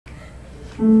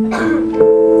Now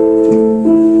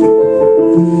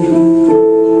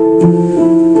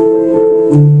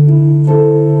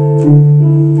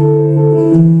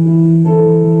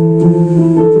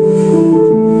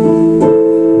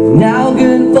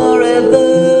good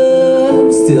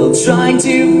forever, still trying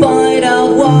to find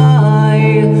out why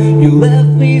you left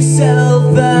me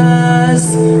so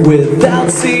fast without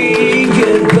saying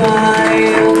goodbye.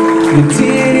 You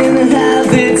didn't have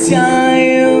the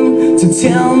time to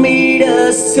tell me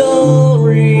the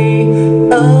story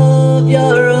of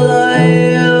your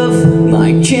life.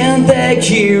 I can't take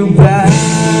you back.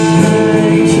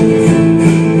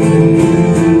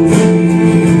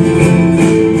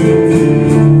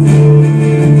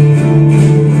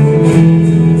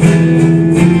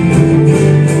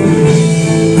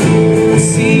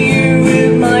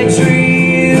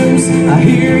 I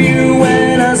hear you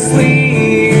when I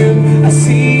sleep. I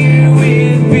see you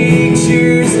in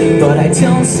pictures, but I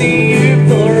don't see you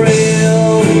for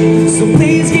real. So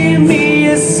please give me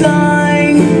a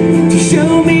sign to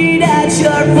show me that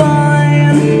you're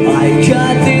fine. I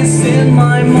got this in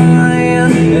my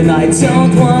mind, and I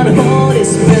don't want all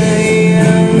this pain.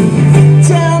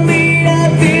 Tell me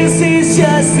that this is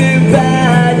just a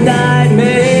bad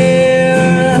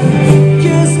nightmare,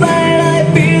 'cause my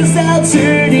life is out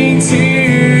turning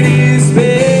to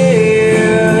despair.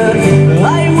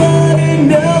 I wanna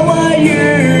know why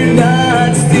you're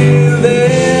not still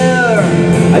there.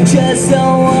 I just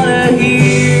don't wanna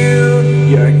hear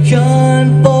you're gone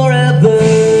forever.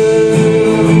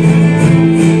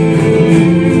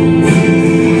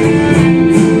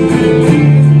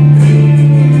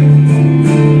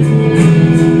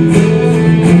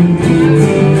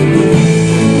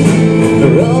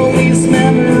 All these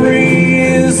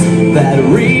memories that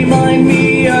remind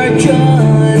me you're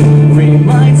gone,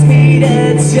 reminds me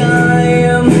that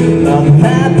time of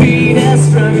happiness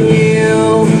from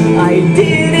you. I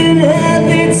didn't have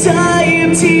the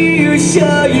time to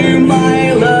show you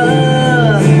my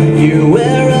love. You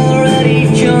were already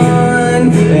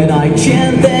gone, and I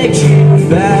can't take you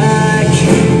back.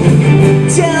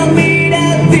 Tell me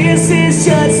that this is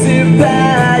just a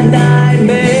bad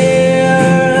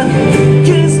nightmare,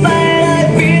 'cause my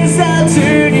life is out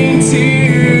turning to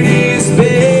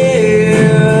despair.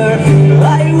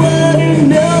 I wanna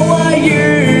know why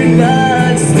you're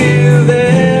not still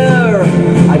there.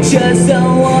 I just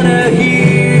don't wanna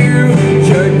hear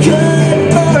you're good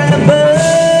forever.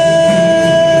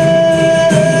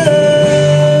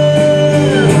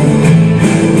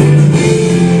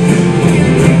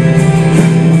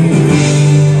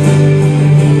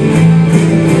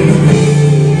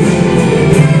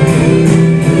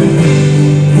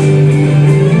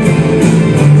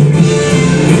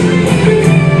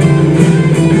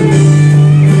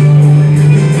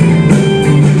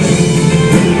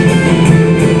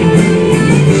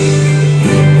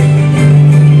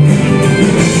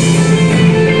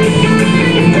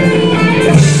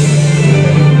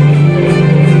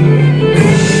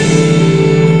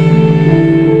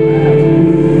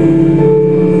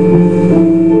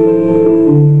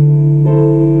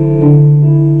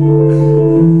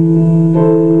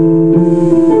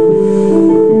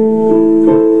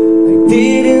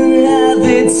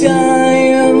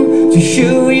 Time to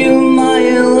show you my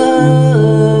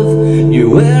love. You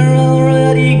were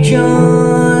already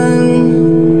gone.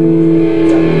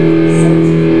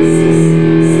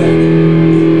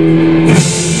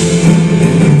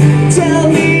 Tell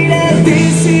me that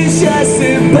this is just a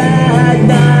bad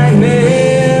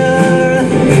nightmare,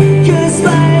 'cause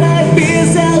my life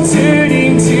is out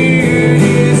turning to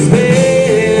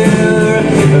despair.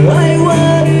 I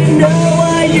wanna know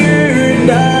why you're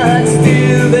not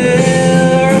still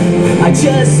there. I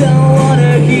just don't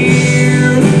wanna hear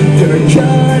you're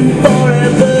gone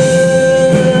forever.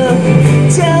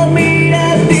 Tell me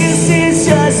that this is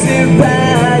just a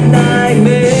bad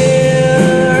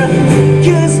nightmare,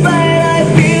 'cause my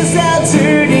life is out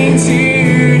turning to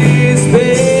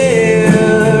despair.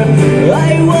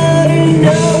 I wanna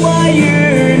know why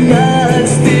you're not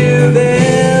still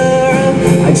there.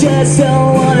 I just don't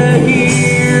wanna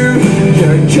hear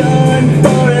you're gone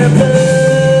forever.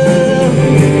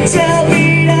 Tell me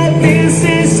that this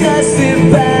is just a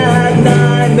bad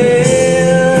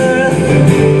nightmare,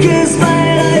 'cause my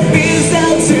life is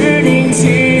out turning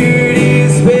to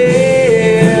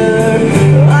despair.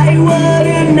 I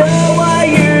wanna know why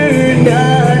you're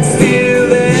not still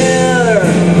there.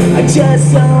 I just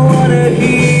don't wanna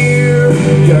hear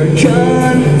you're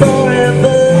gone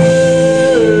forever.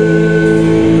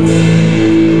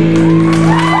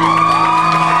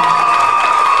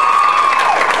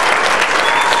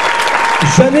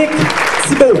 Janick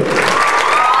Thibault.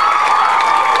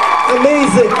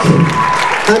 Amasic.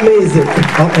 Amasic.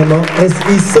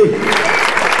 A-M-A-S-I-C.